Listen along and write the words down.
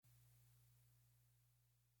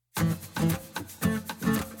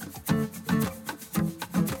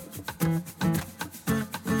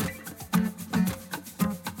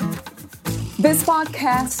This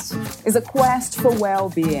podcast is a quest for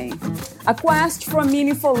well-being, a quest for a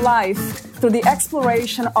meaningful life through the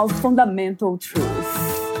exploration of fundamental truth.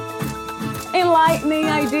 Enlightening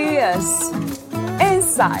ideas,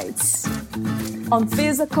 insights on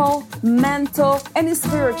physical, mental, and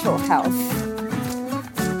spiritual health.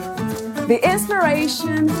 The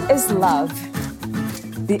inspiration is love.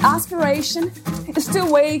 The aspiration is to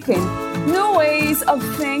awaken new ways of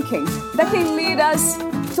thinking that can lead us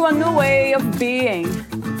to a new way of being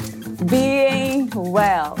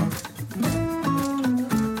well.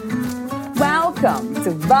 Welcome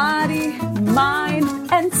to Body, Mind,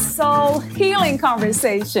 and Soul Healing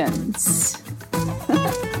Conversations.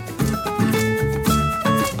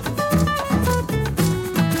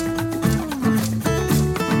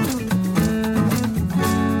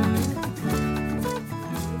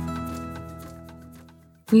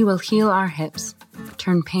 We will heal our hips,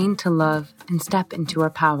 turn pain to love, and step into our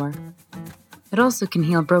power. It also can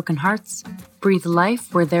heal broken hearts, breathe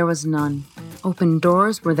life where there was none, open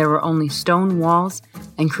doors where there were only stone walls,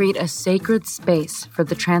 and create a sacred space for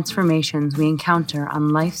the transformations we encounter on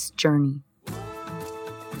life's journey.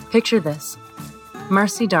 Picture this.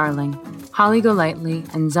 Marcy Darling, Holly Golightly,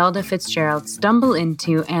 and Zelda Fitzgerald stumble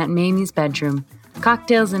into Aunt Mamie's bedroom,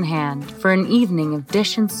 cocktails in hand, for an evening of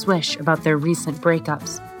dish and swish about their recent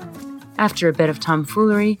breakups. After a bit of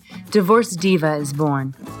tomfoolery, Divorce Diva is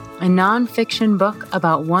born, a non-fiction book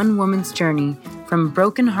about one woman's journey from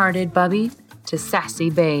broken-hearted bubby to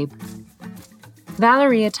sassy babe.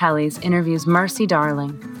 Valeria Teles interviews Marcy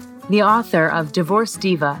Darling, the author of Divorce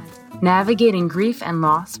Diva, Navigating Grief and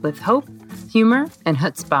Loss with Hope, Humor, and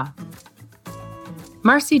Chutzpah.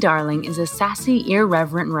 Marcy Darling is a sassy,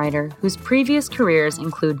 irreverent writer whose previous careers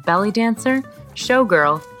include belly dancer,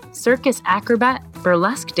 showgirl, circus acrobat,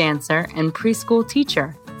 burlesque dancer, and preschool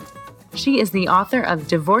teacher. She is the author of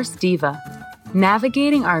Divorce Diva,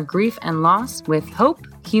 Navigating Our Grief and Loss with Hope,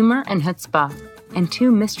 Humor, and Chutzpah, and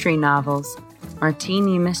 2 mystery novels,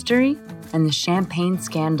 Martini Mystery and The Champagne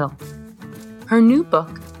Scandal. Her new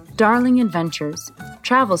book, Darling Adventures,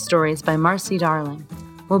 Travel Stories by Marcy Darling,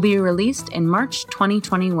 will be released in March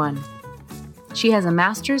 2021. She has a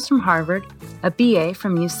master's from Harvard, a BA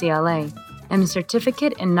from UCLA, and a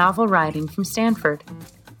certificate in novel writing from Stanford.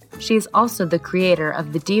 She is also the creator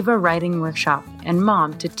of the Diva Writing Workshop and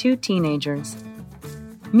mom to 2 teenagers.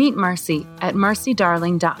 Meet Marcy at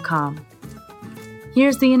marcydarling.com.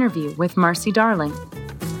 Here's the interview with Marcy Darling.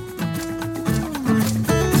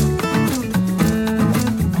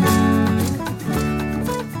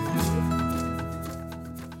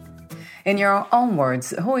 In your own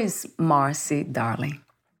words, who is Marcy Darling?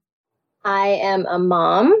 I am a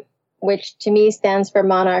mom, which to me stands for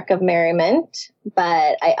Monarch of Merriment,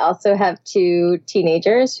 but I also have 2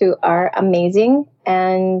 teenagers who are amazing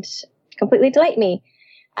and completely delight me.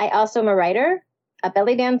 I also am a writer, a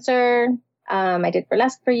belly dancer. I did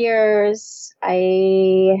burlesque for years.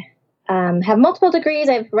 I have multiple degrees.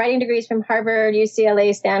 I have writing degrees from Harvard,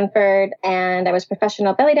 UCLA, Stanford, and I was a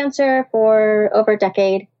professional belly dancer for over a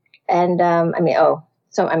decade. And I'm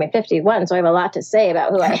 51, so I have a lot to say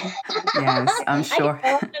about who I am. Yes, I'm sure.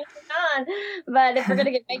 But if we're going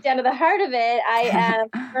to get right down to the heart of it, I am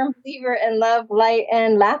a firm believer in love, light,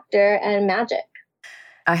 and laughter and magic.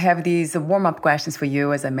 I have these warm-up questions for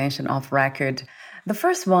you, as I mentioned off record. The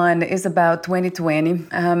first one is about 2020.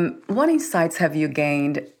 What insights have you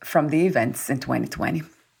gained from the events in 2020?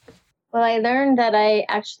 Well, I learned that I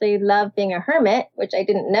actually love being a hermit, which I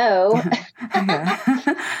didn't know.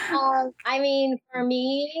 For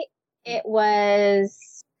me, it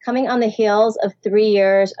was coming on the heels of 3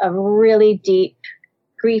 years of really deep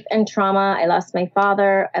grief and trauma. I lost my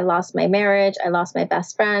father. I lost my marriage. I lost my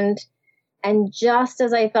best friend. And just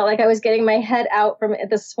as I felt like I was getting my head out from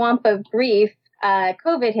the swamp of grief,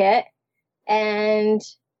 COVID hit. And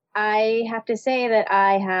I have to say that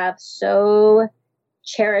I have so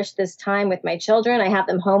cherished this time with my children. I have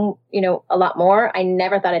them home, a lot more. I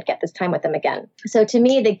never thought I'd get this time with them again. So to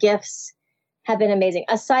me, the gifts have been amazing.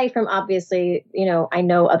 Aside from obviously, I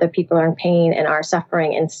know other people are in pain and are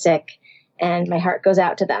suffering and sick, and my heart goes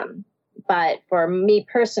out to them. But for me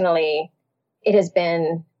personally, it has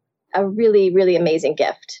been a really, really amazing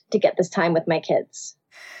gift to get this time with my kids.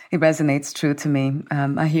 It resonates true to me.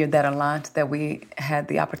 I hear that a lot, that we had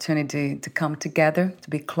the opportunity to come together, to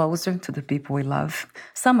be closer to the people we love.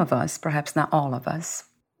 Some of us, perhaps not all of us.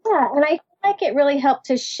 Yeah, and I feel like it really helped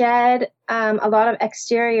to shed a lot of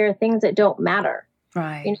exterior things that don't matter.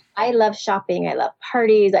 Right. You know, I love shopping. I love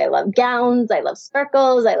parties. I love gowns. I love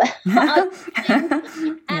sparkles. I love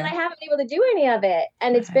and I haven't been able to do any of it.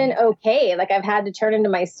 And it's been okay. Like I've had to turn into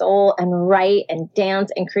my soul and write and dance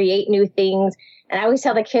and create new things. And I always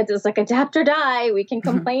tell the kids, it's like adapt or die. We can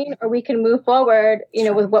complain or we can move forward, you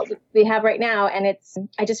know, with what we have right now. And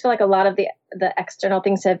I just feel like a lot of the external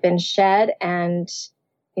things have been shed and,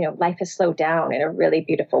 you know, life has slowed down in a really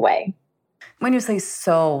beautiful way. When you say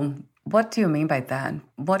soul, what do you mean by that?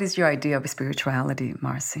 What is your idea of spirituality,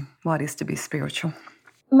 Marcy? What is to be spiritual?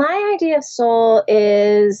 My idea of soul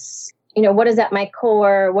is, you know, what is at my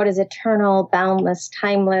core? What is eternal, boundless,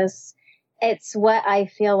 timeless? It's what I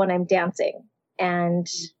feel when I'm dancing and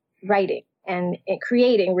writing and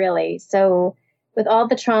creating, really. So with all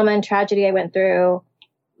the trauma and tragedy I went through,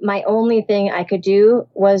 my only thing I could do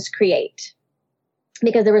was create,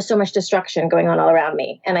 because there was so much destruction going on all around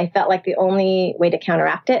me. And I felt like the only way to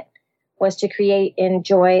counteract it was to create in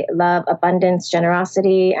joy, love, abundance,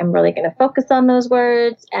 generosity. I'm really going to focus on those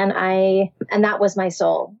words. And that was my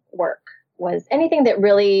soul work, was anything that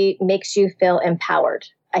really makes you feel empowered,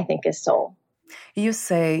 I think is soul.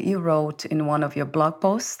 You wrote in one of your blog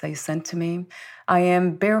posts that you sent to me, I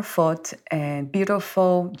am barefoot and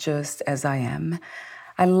beautiful just as I am.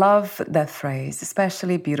 I love that phrase,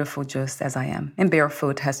 especially beautiful just as I am. And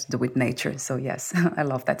barefoot has to do with nature. So yes, I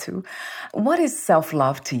love that too. What is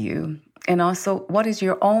self-love to you? And also, what is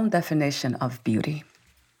your own definition of beauty?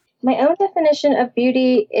 My own definition of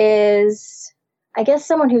beauty is, I guess,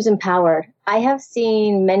 someone who's empowered. I have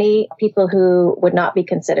seen many people who would not be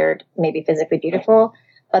considered maybe physically beautiful,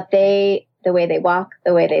 but the way they walk,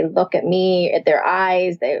 the way they look at me, at their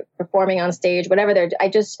eyes, they're performing on stage, whatever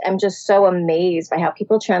I'm just so amazed by how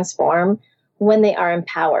people transform when they are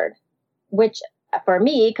empowered, which for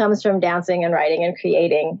me comes from dancing and writing and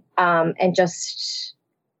creating, and just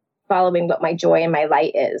following what my joy and my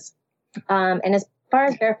light is. And as far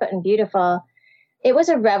as barefoot and beautiful, it was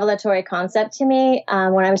a revelatory concept to me.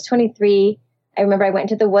 When I was 23, I remember I went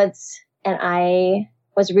into the woods and I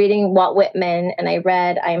was reading Walt Whitman, and I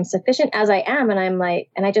read, I am sufficient as I am. And I'm like,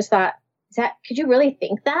 and I just thought, could you really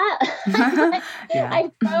think that?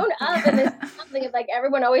 I've grown up in this family of like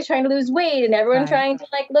everyone always trying to lose weight and everyone trying to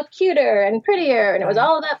like look cuter and prettier. And it was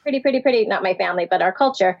all about pretty, pretty, pretty, not my family, but our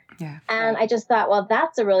culture. Yeah. And I just thought, well,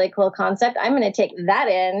 that's a really cool concept. I'm going to take that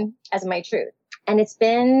in as my truth. And it's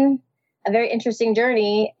been a very interesting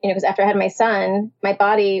journey, you know, because after I had my son, my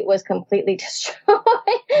body was completely destroyed.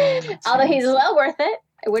 Although he's well worth it.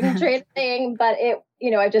 I wouldn't trade a thing, but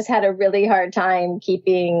I've just had a really hard time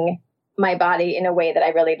keeping my body in a way that I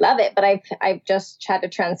really love it. But I've just had to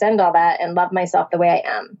transcend all that and love myself the way I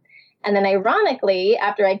am. And then ironically,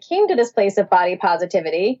 after I came to this place of body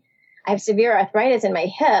positivity, I have severe arthritis in my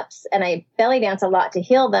hips and I belly dance a lot to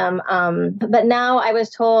heal them. But now I was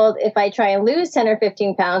told if I try and lose 10 or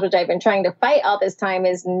 15 pounds, which I've been trying to fight all this time,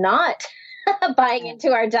 is not buying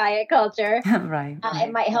into our diet culture. Right.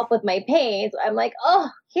 It might help with my pain. So I'm like, oh,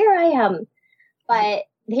 here I am. But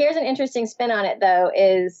here's an interesting spin on it, though,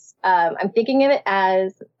 is I'm thinking of it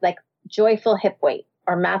as like joyful hip weight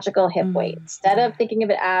or magical hip weight. Instead of thinking of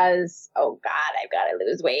it as, oh, God, I've got to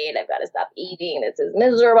lose weight. I've got to stop eating. This is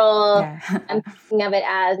miserable. Yeah. I'm thinking of it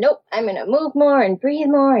as, nope, I'm going to move more and breathe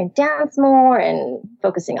more and dance more and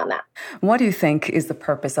focusing on that. What do you think is the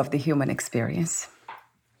purpose of the human experience?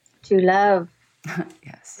 To love.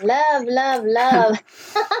 Yes. Love.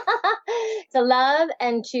 To love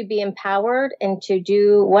and to be empowered and to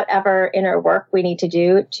do whatever inner work we need to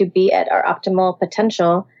do to be at our optimal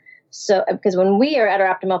potential. So, because when we are at our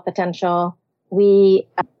optimal potential,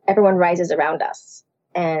 everyone rises around us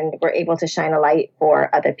and we're able to shine a light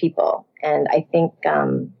for other people. And I think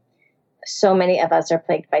so many of us are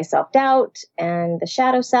plagued by self-doubt and the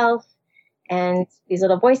shadow self. And these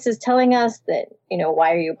little voices telling us that,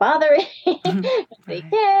 why are you bothering? Nobody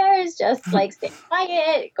cares. Just like stay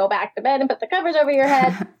quiet, go back to bed and put the covers over your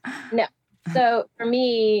head. No. So for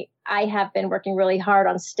me, I have been working really hard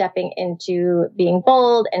on stepping into being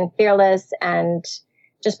bold and fearless and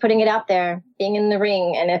just putting it out there, being in the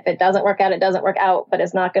ring. And if it doesn't work out, it doesn't work out. But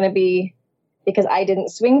it's not going to be because I didn't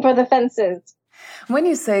swing for the fences. When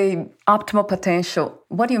you say optimal potential,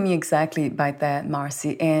 what do you mean exactly by that,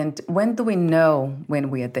 Marcy? And when do we know when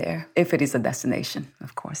we are there? If it is a destination,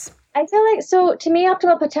 of course. I feel like, so to me,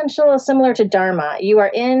 optimal potential is similar to Dharma. You are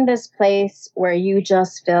in this place where you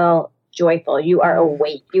just feel joyful. You are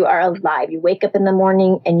awake. You are alive. You wake up in the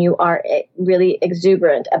morning and you are really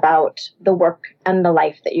exuberant about the work and the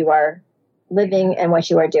life that you are living and what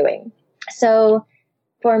you are doing. So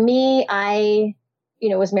for me, I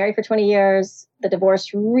was married for 20 years. The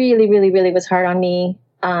divorce really, really, really was hard on me.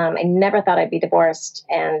 I never thought I'd be divorced.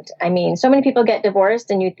 And I mean, so many people get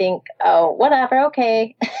divorced and you think, oh, whatever,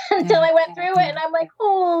 okay. Until I went through it and I'm like,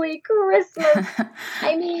 holy Christmas.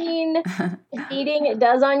 I mean, the beating it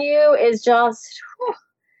does on you is just, whew.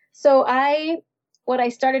 So what I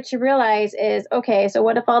started to realize is, okay, so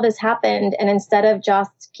what if all this happened and instead of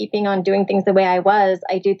just keeping on doing things the way I was,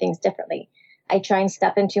 I do things differently. I try and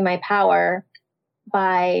step into my power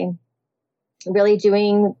by really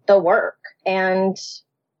doing the work. And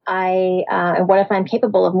and what if I'm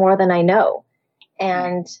capable of more than I know?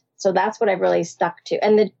 And so that's what I've really stuck to.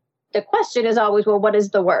 And the question is always, well, what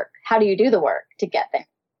is the work? How do you do the work to get there?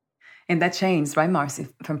 And that changes, right, Marcy,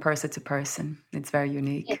 from person to person. It's very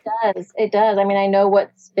unique. It does. It does. I mean, I know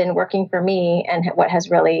what's been working for me and what has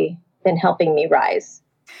really been helping me rise.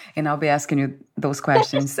 And I'll be asking you those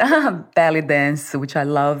questions. Belly dance, which I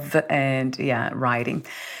love, and writing.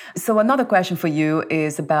 So another question for you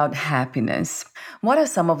is about happiness. What are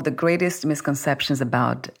some of the greatest misconceptions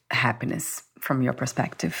about happiness from your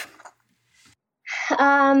perspective?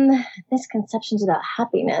 Misconceptions about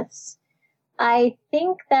happiness. I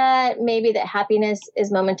think that maybe that happiness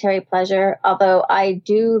is momentary pleasure, although I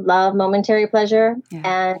do love momentary pleasure.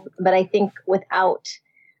 But I think without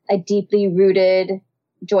a deeply rooted,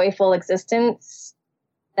 joyful existence,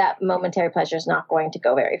 that momentary pleasure is not going to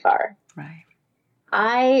go very far. Right.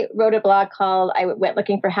 I wrote a blog called I Went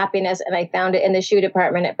Looking for Happiness, and I found it in the shoe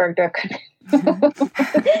department at Bergdorf Goodman.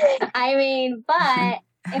 I mean, but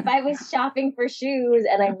if I was shopping for shoes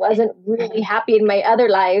and I wasn't really happy in my other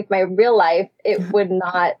life, my real life,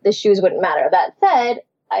 the shoes wouldn't matter. That said,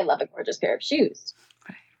 I love a gorgeous pair of shoes.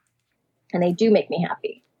 Right. And they do make me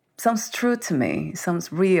happy. Sounds true to me.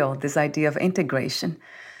 Sounds real, this idea of integration.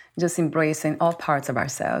 Just embracing all parts of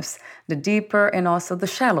ourselves, the deeper and also the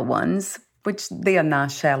shallow ones, which they are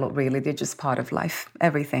not shallow, really. They're just part of life.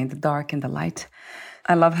 Everything, the dark and the light.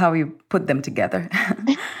 I love how you put them together.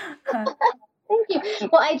 Thank you.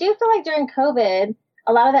 Well, I do feel like during COVID,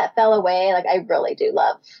 a lot of that fell away. Like, I really do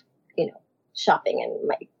love, shopping, and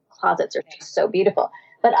my closets are just so beautiful.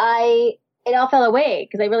 But it all fell away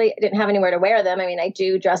because I really didn't have anywhere to wear them. I mean, I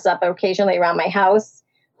do dress up occasionally around my house,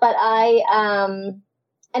 but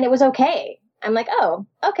and it was okay. I'm like, oh,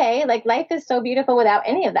 okay. Like, life is so beautiful without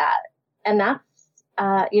any of that. And that's,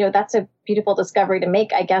 that's a beautiful discovery to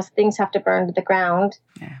make. I guess things have to burn to the ground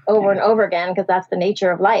over and over again because that's the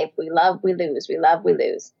nature of life. We love, we lose. We love, we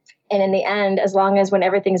lose. And in the end, as long as when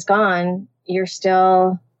everything's gone, you're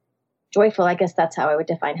still joyful. I guess that's how I would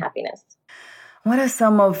define happiness. What are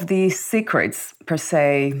some of the secrets, per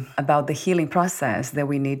se, about the healing process that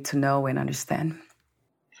we need to know and understand?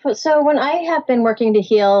 So when I have been working to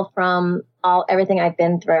heal from everything I've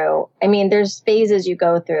been through, I mean, there's phases you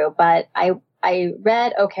go through, but I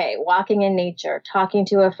read, walking in nature, talking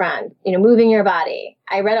to a friend, moving your body.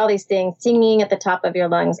 I read all these things, singing at the top of your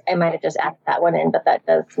lungs. I might have just added that one in, but that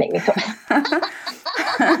does make me feel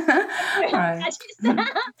right.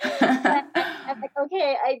 I'm like,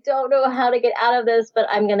 okay, I don't know how to get out of this, but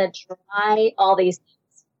I'm going to try all these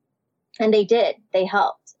things. And they did. They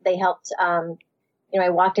helped. I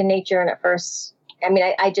walked in nature, and at first,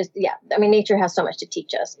 nature has so much to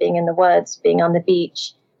teach us, being in the woods, being on the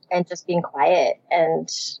beach, and just being quiet and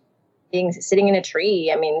sitting in a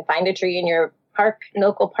tree. I mean, find a tree in your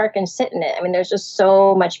local park and sit in it. I mean, there's just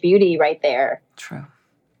so much beauty right there. True.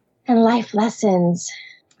 And life lessons.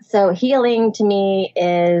 So healing to me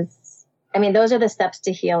those are the steps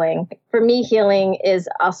to healing. For me, healing is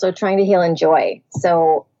also trying to heal in joy.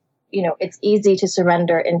 So, it's easy to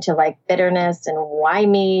surrender into like bitterness and why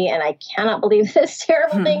me? And I cannot believe this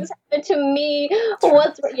terrible things happened to me.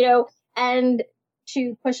 And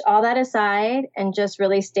to push all that aside and just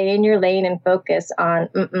really stay in your lane and focus on,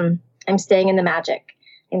 I'm staying in the magic.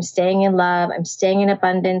 I'm staying in love. I'm staying in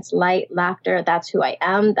abundance, light, laughter. That's who I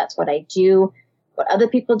am. That's what I do. What other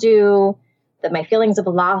people do, my feelings of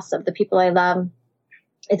loss of the people I love,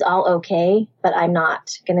 it's all okay, but I'm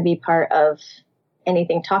not going to be part of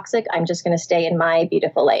anything toxic. I'm just going to stay in my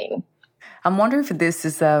beautiful lane. I'm wondering if this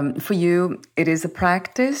is, for you, it is a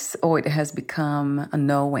practice or it has become a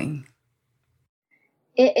knowing?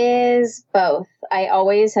 It is both. I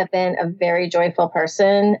always have been a very joyful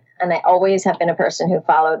person, and I always have been a person who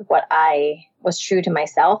followed what I was true to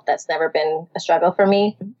myself. That's never been a struggle for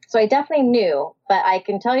me. So I definitely knew, but I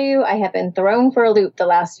can tell you I have been thrown for a loop the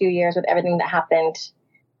last few years with everything that happened.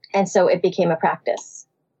 And so it became a practice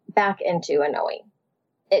back into a knowing.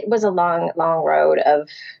 It was a long, long road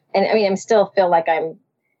I still feel like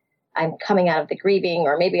I'm coming out of the grieving,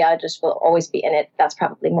 or maybe I just will always be in it. That's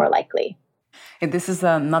probably more likely. And this is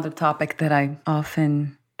another topic that I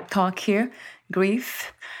often talk here,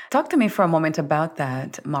 grief. Talk to me for a moment about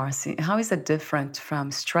that, Marcy. How is it different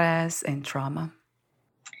from stress and trauma?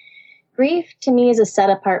 Grief to me is a set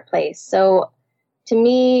apart place. So to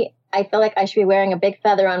me, I feel like I should be wearing a big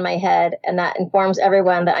feather on my head, and that informs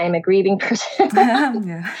everyone that I am a grieving person. I mean,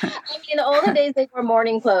 in the olden days, they wore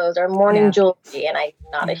mourning clothes or mourning jewelry, and I'm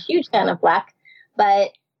not a huge fan of black,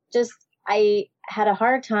 but just I had a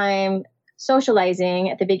hard time socializing.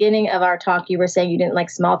 At the beginning of our talk, you were saying you didn't like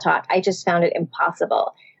small talk. I just found it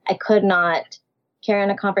impossible. I could not carry on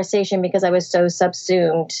a conversation because I was so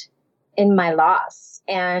subsumed in my loss.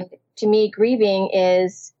 And to me, grieving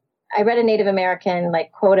is, I read a Native American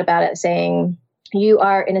quote about it saying, you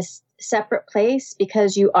are in a separate place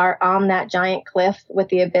because you are on that giant cliff with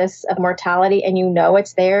the abyss of mortality, and you know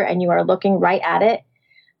it's there and you are looking right at it.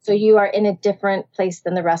 So you are in a different place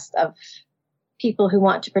than the rest of people who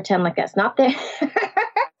want to pretend like that's not there.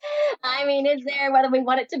 I mean, it's there whether we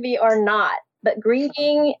want it to be or not. But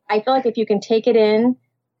grieving, I feel like if you can take it in,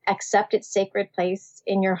 accept its sacred place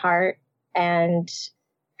in your heart and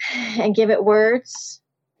give it words,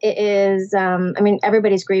 it is,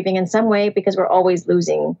 everybody's grieving in some way because we're always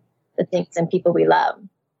losing the things and people we love.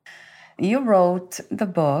 You wrote the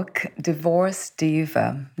book, Divorce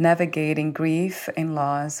Diva, Navigating Grief and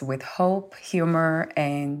Loss with Hope, Humor,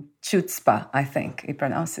 and Chutzpah, I think it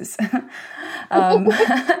pronounces.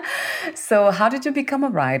 So how did you become a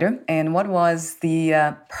writer, and what was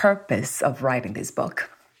the purpose of writing this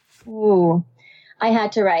book? Ooh, I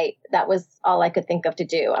had to write. That was all I could think of to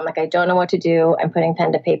do. I'm like, I don't know what to do. I'm putting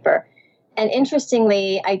pen to paper. And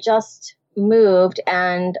interestingly, I just moved,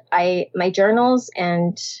 and my journals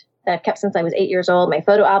and that I've kept since I was 8 years old, my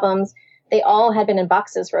photo albums, they all had been in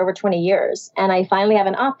boxes for over 20 years. And I finally have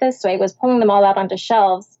an office, so I was pulling them all out onto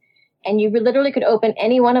shelves. And you literally could open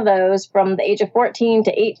any one of those from the age of 14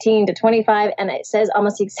 to 18 to 25, and it says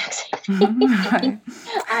almost the exact same thing.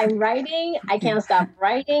 I'm writing. I can't stop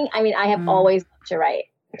writing. I mean, I have always loved to write.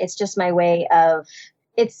 It's just my way of,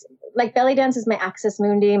 it's like belly dance is my axis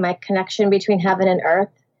mundi, my connection between heaven and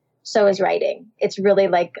earth. So is writing. It's really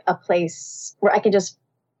like a place where I can just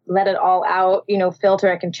let it all out,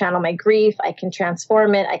 filter. I can channel my grief. I can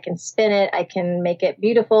transform it. I can spin it. I can make it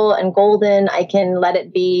beautiful and golden. I can let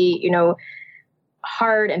it be,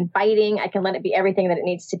 hard and biting. I can let it be everything that it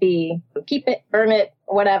needs to be. Keep it, burn it,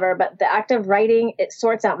 whatever. But the act of writing, it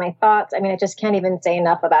sorts out my thoughts. I mean, I just can't even say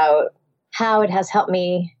enough about how it has helped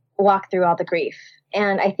me walk through all the grief.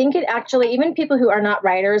 And I think it actually, even people who are not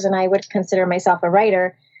writers, and I would consider myself a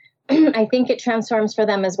writer, I think it transforms for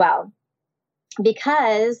them as well.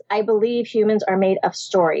 Because I believe humans are made of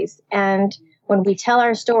stories. And when we tell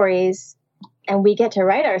our stories and we get to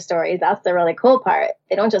write our stories, that's the really cool part.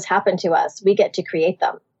 They don't just happen to us. We get to create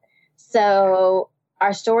them. So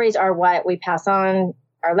our stories are what we pass on,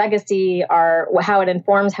 our legacy, how it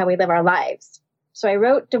informs how we live our lives. So I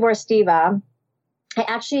wrote Divorce Diva. I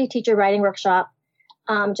actually teach a writing workshop,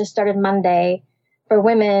 just started Monday, for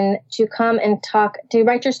women to come and to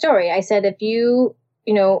write your story. I said, if you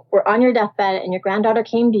were on your deathbed and your granddaughter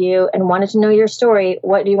came to you and wanted to know your story,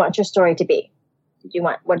 what do you want your story to be?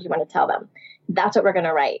 What do you want to tell them? That's what we're going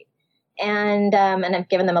to write. And I've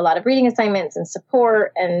given them a lot of reading assignments and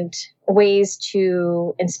support and ways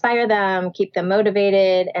to inspire them, keep them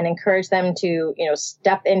motivated, and encourage them to,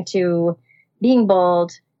 step into being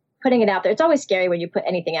bold, putting it out there. It's always scary when you put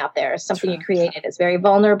anything out there. Something you created is very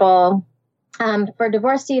vulnerable. For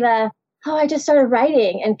Divorce Diva, I just started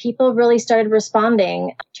writing and people really started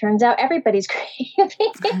responding. Turns out everybody's grieving.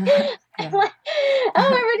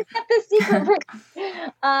 Everybody kept this secret.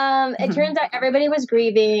 It turns out everybody was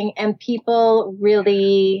grieving and people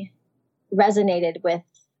really resonated with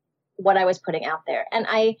what I was putting out there. And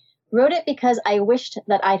I wrote it because I wished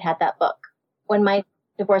that I'd had that book. When my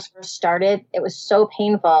divorce first started, it was so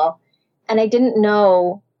painful and I didn't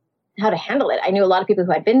know how to handle it. I knew a lot of people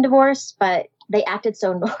who had been divorced, but they acted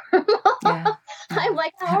so normal. Yeah. I'm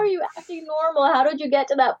like, how are you acting normal? How did you get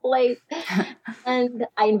to that place? And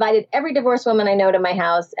I invited every divorced woman I know to my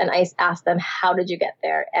house, and I asked them, how did you get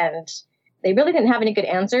there? And they really didn't have any good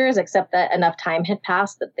answers, except that enough time had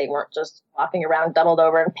passed that they weren't just walking around doubled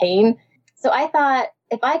over in pain. So I thought,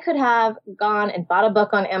 if I could have gone and bought a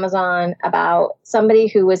book on Amazon about somebody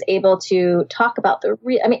who was able to talk about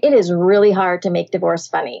it is really hard to make divorce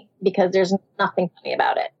funny because there's nothing funny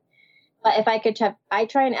about it. But if I could I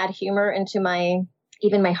try and add humor into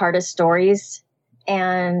even my hardest stories.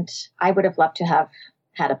 And I would have loved to have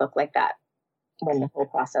had a book like that when the whole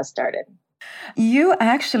process started. You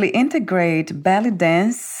actually integrate belly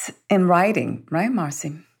dance in writing, right,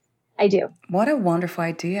 Marcy? I do. What a wonderful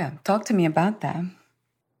idea. Talk to me about that.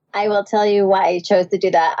 I will tell you why I chose to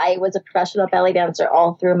do that. I was a professional belly dancer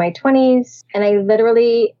all through my 20s. And I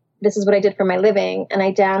literally, this is what I did for my living. And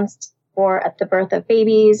I danced at the birth of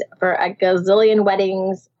babies, for a gazillion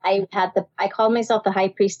weddings. I called myself the high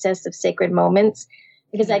priestess of sacred moments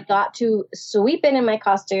because I got to sweep in my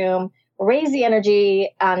costume, raise the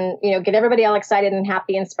energy, and, get everybody all excited and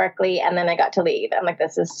happy and sparkly. And then I got to leave. I'm like,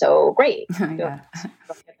 this is so great. Yeah.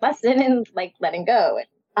 Lesson in letting go.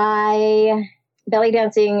 Belly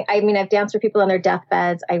dancing. I mean, I've danced for people on their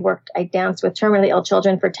deathbeds. I danced with terminally ill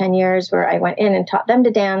children for 10 years where I went in and taught them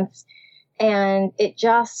to dance. And it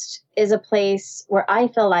just is a place where I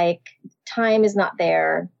feel like time is not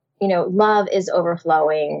there. Love is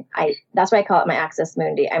overflowing. That's why I call it my Axis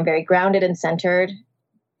Mundi. I'm very grounded and centered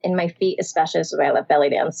in my feet, especially. This is why I love belly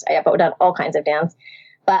dance. I have done all kinds of dance,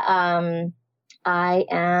 but I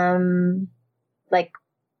am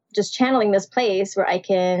just channeling this place where I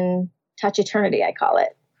can touch eternity, I call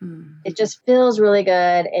it. It just feels really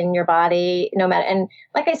good in your body, no matter. And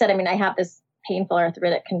like I said, I mean, I have this painful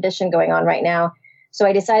arthritic condition going on right now. So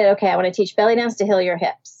I decided, okay, I want to teach belly dance to heal your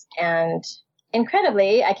hips. And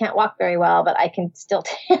incredibly, I can't walk very well, but I can still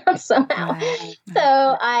dance somehow. Right. So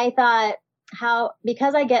I thought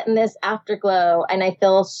because I get in this afterglow and I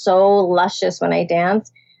feel so luscious when I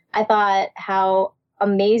dance, I thought how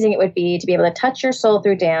amazing it would be to be able to touch your soul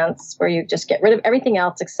through dance, where you just get rid of everything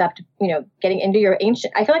else except, getting into your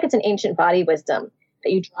ancient, I feel like it's an ancient body wisdom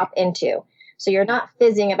that you drop into. So you're not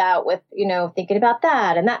fizzing about with, thinking about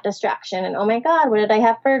that and that distraction. And, oh my God,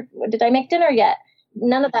 did I make dinner yet?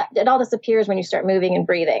 None of that. It all disappears when you start moving and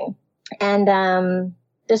breathing. And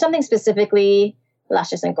there's something specifically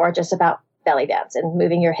luscious and gorgeous about belly dance and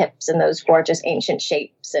moving your hips in those gorgeous ancient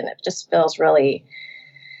shapes. And it just feels really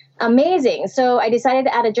amazing. So I decided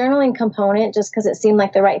to add a journaling component just because it seemed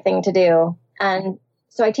like the right thing to do. And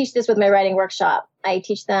so I teach this with my writing workshop. I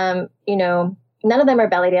teach them, none of them are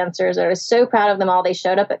belly dancers. I was so proud of them all. They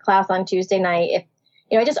showed up at class on Tuesday night.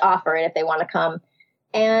 I just offer it if they want to come.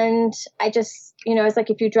 And I just, it's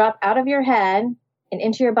like if you drop out of your head and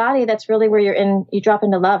into your body, that's really where you drop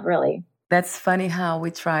into love, really. That's funny how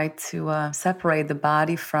we try to separate the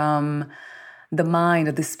body from the mind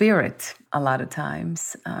or the spirit a lot of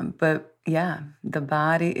times. But yeah, the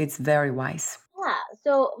body, it's very wise. Yeah.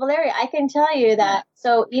 So Valeria, I can tell you that.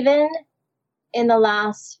 So even in the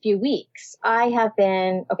last few weeks, I have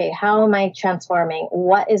been, okay, how am I transforming?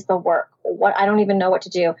 What is the work? I don't even know what to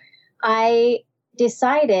do. I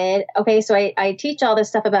decided, okay, so I teach all this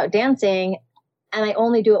stuff about dancing, and I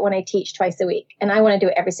only do it when I teach twice a week, and I want to do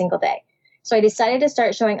it every single day. So I decided to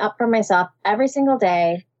start showing up for myself every single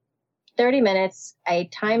day, 30 minutes. I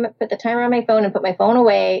put the timer on my phone and put my phone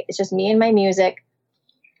away. It's just me and my music.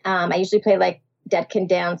 I usually play Dead Can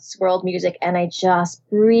Dance world music, and I just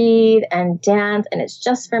breathe and dance, and it's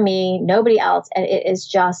just for me, nobody else. And it has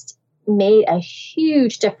just made a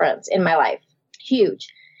huge difference in my life. Huge.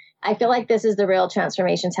 I feel like this is the real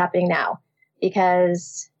transformations happening now,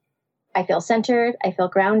 because I feel centered, I feel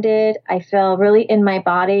grounded, I feel really in my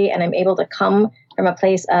body, and I'm able to come from a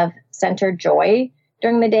place of centered joy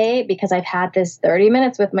during the day because I've had this 30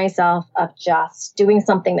 minutes with myself of just doing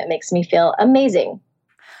something that makes me feel amazing.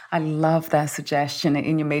 I love that suggestion,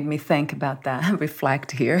 and you made me think about that,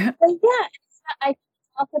 reflect here. Yeah, I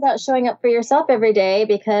talk about showing up for yourself every day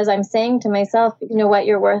because I'm saying to myself, you know what,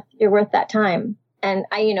 you're worth that time. And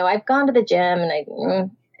I've gone to the gym,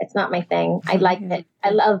 and it's not my thing. I like it. I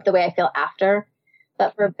love the way I feel after,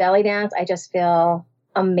 but for belly dance, I just feel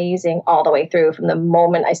amazing all the way through from the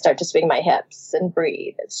moment I start to swing my hips and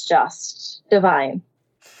breathe. It's just divine.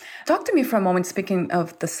 Talk to me for a moment, speaking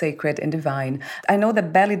of the sacred and divine. I know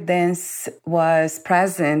that belly dance was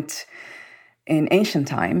present in ancient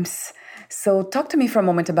times. So talk to me for a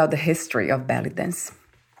moment about the history of belly dance.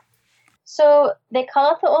 So they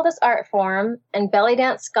call it the oldest art form, and belly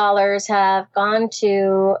dance scholars have gone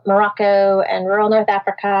to Morocco and rural North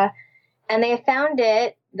Africa, and they have found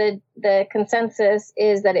it. The consensus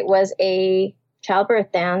is that it was a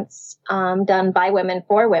childbirth dance done by women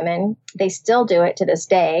for women. They still do it to this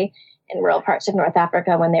day in rural parts of North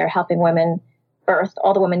Africa when they're helping women birth.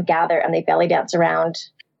 All the women gather and they belly dance around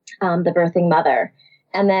the birthing mother.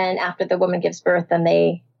 And then after the woman gives birth, then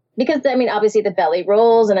obviously the belly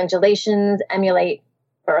rolls and undulations emulate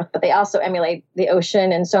birth, but they also emulate the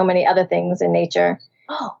ocean and so many other things in nature.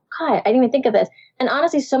 Oh, God, I didn't even think of this. And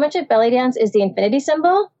honestly, so much of belly dance is the infinity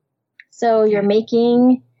symbol. So you're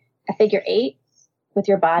making a figure 8 with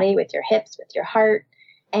your body, with your hips, with your heart.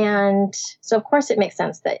 And so, of course, it makes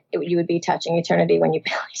sense that you would be touching eternity when you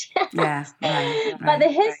belly dance. Yeah, right. But the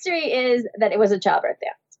history is that it was a childbirth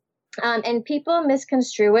dance. And people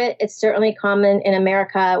misconstrue it. It's certainly common in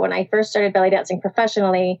America. When I first started belly dancing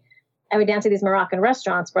professionally, I would dance at these Moroccan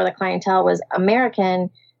restaurants where the clientele was American,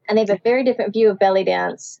 and they have a very different view of belly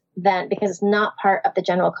dance than, because it's not part of the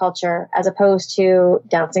general culture, as opposed to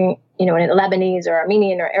dancing, in Lebanese or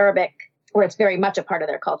Armenian or Arabic, where it's very much a part of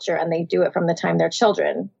their culture and they do it from the time they're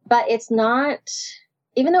children. But it's not,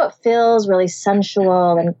 even though it feels really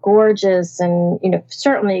sensual and gorgeous and,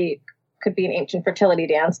 certainly could be an ancient fertility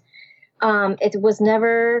dance, it was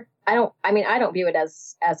never, I don't view it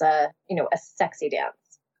as a sexy dance.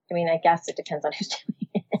 I guess it depends on who's doing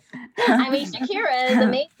it. Shakira is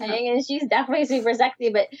amazing and she's definitely super sexy,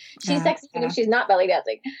 but she's sexy even if she's not belly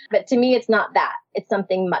dancing. But to me, it's not that. It's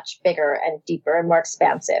something much bigger and deeper and more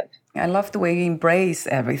expansive. I love the way you embrace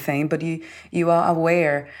everything, but you are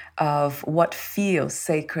aware of what feels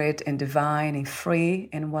sacred and divine and free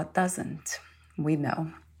and what doesn't. We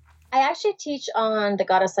know. I actually teach on the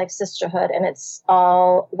Goddess Life Sisterhood, and it's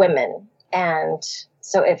all women. And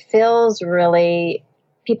so it feels really,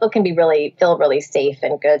 people can feel really safe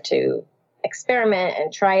and good to experiment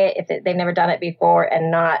and try it if they've never done it before, and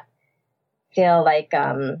not feel like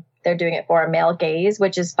they're doing it for a male gaze,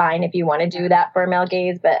 which is fine if you want to do that for a male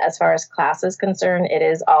gaze. But as far as class is concerned, it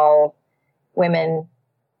is all women,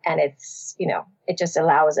 and it's, it just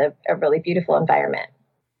allows a really beautiful environment.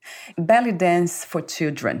 Belly dance for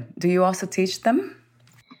children. Do you also teach them?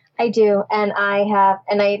 I do. And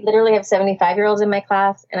I literally have 75-year-olds in my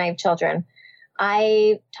class, and I have children.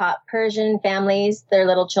 I taught Persian families, their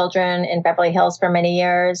little children, in Beverly Hills for many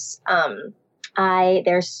years. I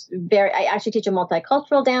actually teach a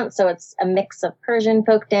multicultural dance. So it's a mix of Persian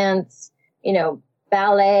folk dance,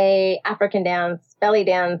 ballet, African dance, belly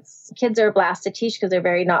dance. Kids are a blast to teach because they're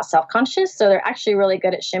very not self-conscious. So they're actually really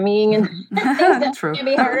good at shimmying and things that can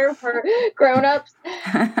be harder for grown-ups.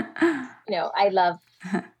 I love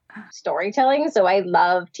storytelling. So I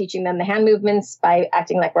love teaching them the hand movements by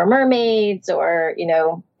acting like we're mermaids, or,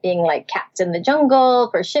 being like cats in the jungle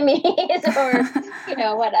for shimmies,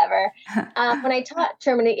 or, whatever. When I taught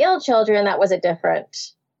terminally ill children, that was a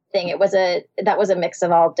different thing. That was a mix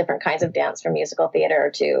of all different kinds of dance, from musical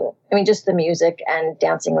theater to, just the music and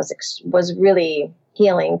dancing was really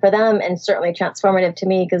healing for them, and certainly transformative to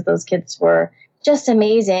me, because those kids were just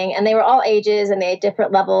amazing. And they were all ages, and they had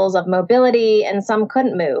different levels of mobility, and some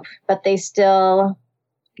couldn't move, but they still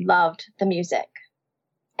loved the music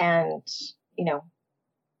and,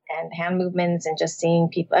 and hand movements, and just seeing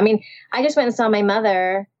people. I just went and saw my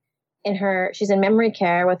mother she's in memory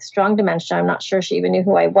care with strong dementia. I'm not sure she even knew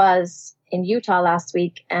who I was, in Utah last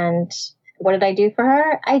week. And what did I do for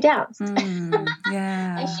her? I danced.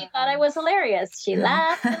 Yeah. And she thought I was hilarious. She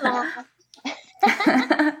laughed and laughed.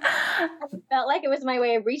 I felt like it was my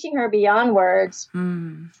way of reaching her beyond words,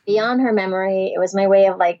 beyond her memory. It was my way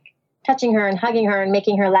of touching her and hugging her and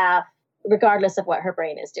making her laugh, regardless of what her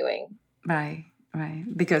brain is doing. Right.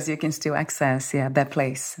 Because you can still access, that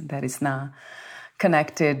place that is not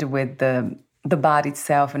connected with the body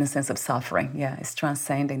itself in a sense of suffering. Yeah, it's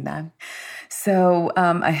transcending that. So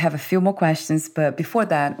I have a few more questions, but before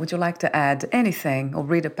that, would you like to add anything or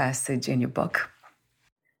read a passage in your book?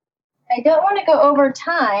 I don't want to go over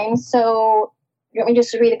time, so you want me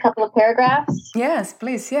just to read a couple of paragraphs? Yes,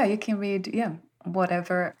 please. Yeah, you can read,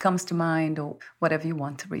 whatever comes to mind or whatever you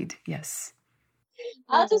want to read. Yes.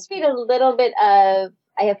 I'll just read a little bit of,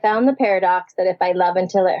 I have found the paradox that if I love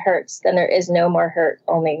until it hurts, then there is no more hurt,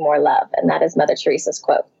 only more love. And that is Mother Teresa's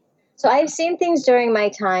quote. So I've seen things during my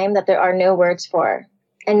time that there are no words for.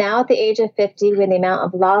 And now at the age of 50, when the amount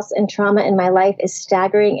of loss and trauma in my life is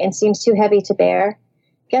staggering and seems too heavy to bear,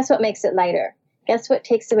 guess what makes it lighter? Guess what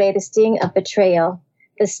takes away the sting of betrayal,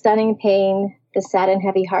 the stunning pain, the sad and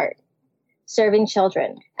heavy heart? Serving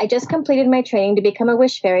children. I just completed my training to become a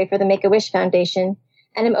wish fairy for the Make-A-Wish Foundation,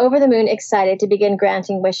 and I'm over the moon excited to begin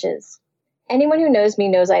granting wishes. Anyone who knows me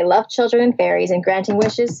knows I love children and fairies and granting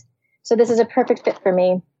wishes, so this is a perfect fit for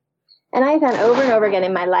me. And I found over and over again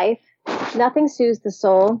in my life, nothing soothes the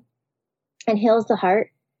soul and heals the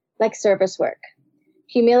heart like service work.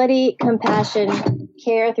 Humility, compassion,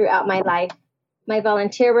 care throughout my life. My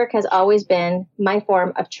volunteer work has always been my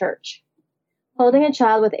form of church. Holding a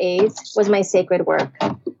child with AIDS was my sacred work.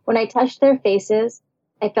 When I touched their faces,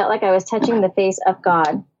 I felt like I was touching the face of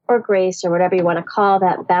God, or grace, or whatever you want to call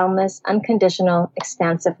that boundless, unconditional,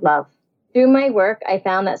 expansive love. Through my work, I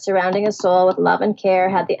found that surrounding a soul with love and care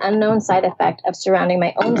had the unknown side effect of surrounding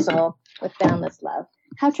my own soul with boundless love.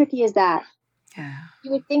 How tricky is that? Yeah.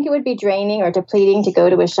 You would think it would be draining or depleting to go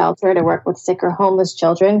to a shelter to work with sick or homeless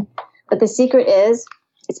children, but the secret is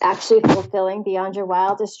it's actually fulfilling beyond your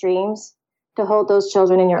wildest dreams to hold those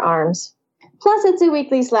children in your arms, Plus, it's a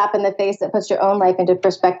weekly slap in the face that puts your own life into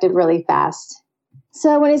perspective really fast.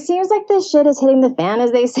 So when it seems like this shit is hitting the fan,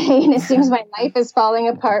 as they say, and it seems my life is falling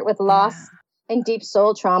apart with loss and deep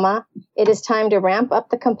soul trauma, it is time to ramp up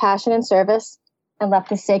the compassion and service and let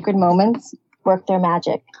the sacred moments work their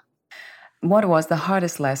magic. What was the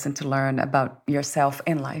hardest lesson to learn about yourself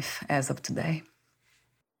in life as of today?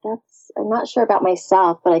 I'm not sure about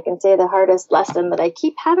myself, but I can say the hardest lesson that I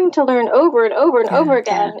keep having to learn over and over and over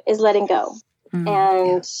again is letting go.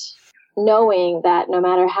 And knowing that no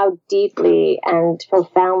matter how deeply and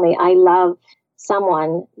profoundly I love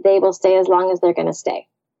someone, they will stay as long as they're going to stay.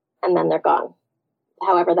 And then they're gone.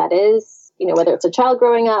 However that is, whether it's a child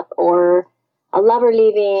growing up or a lover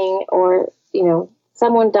leaving or,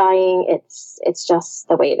 someone dying, it's just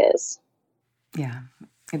the way it is. Yeah,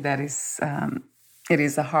 that is... It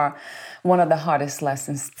is one of the hardest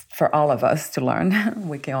lessons for all of us to learn.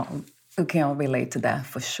 We can all relate to that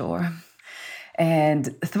for sure.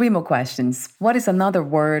 And 3 more questions. What is another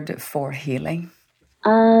word for healing?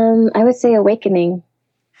 I would say awakening.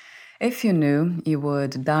 If you knew you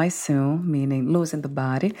would die soon, meaning losing the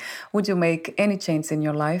body, would you make any change in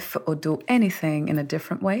your life or do anything in a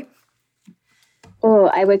different way? Oh,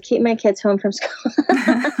 I would keep my kids home from school.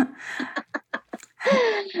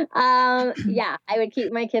 Yeah, I would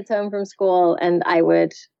keep my kids home from school and I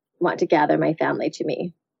would want to gather my family to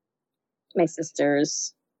me, my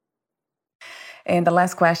sisters. And the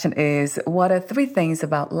last question is, what are 3 things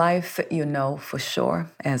about life you know for sure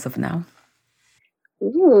as of now?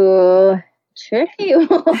 Ooh, tricky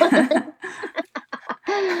one.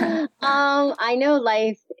 I know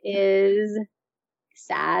life is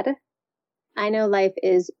sad. I know life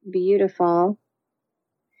is beautiful.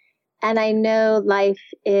 And I know life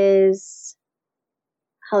is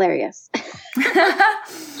hilarious.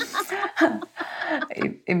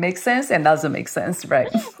 It makes sense and doesn't make sense,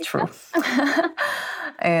 right? True.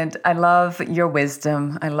 And I love your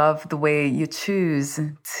wisdom. I love the way you choose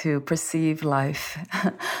to perceive life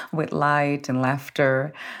with light and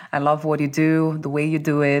laughter. I love what you do, the way you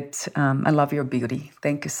do it. I love your beauty.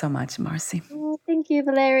 Thank you so much, Marcy. Oh, thank you,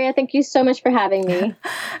 Valeria. Thank you so much for having me.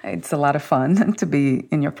 It's a lot of fun to be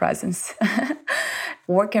in your presence.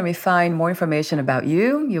 Where can we find more information about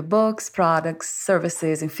you, your books, products,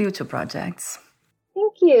 services, and future projects?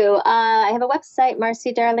 Thank you. I have a website,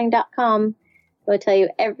 marcydarling.com. It will tell you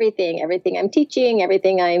everything I'm teaching,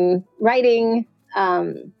 everything I'm writing,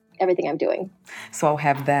 everything I'm doing. So I'll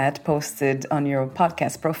have that posted on your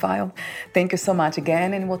podcast profile. Thank you so much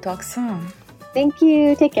again, and we'll talk soon. Thank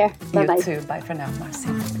you. Take care. Bye-bye. You too. Bye for now, Marcy.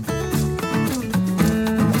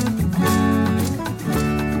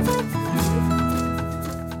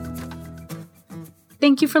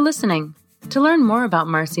 Thank you for listening. To learn more about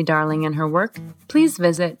Marcy Darling and her work, please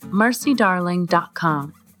visit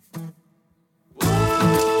marcydarling.com.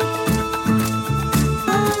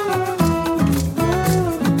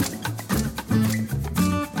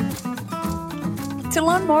 To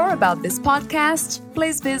learn more about this podcast,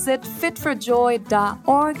 please visit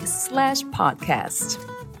fitforjoy.org/podcast.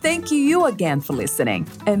 Thank you again for listening,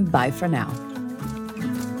 and bye for now.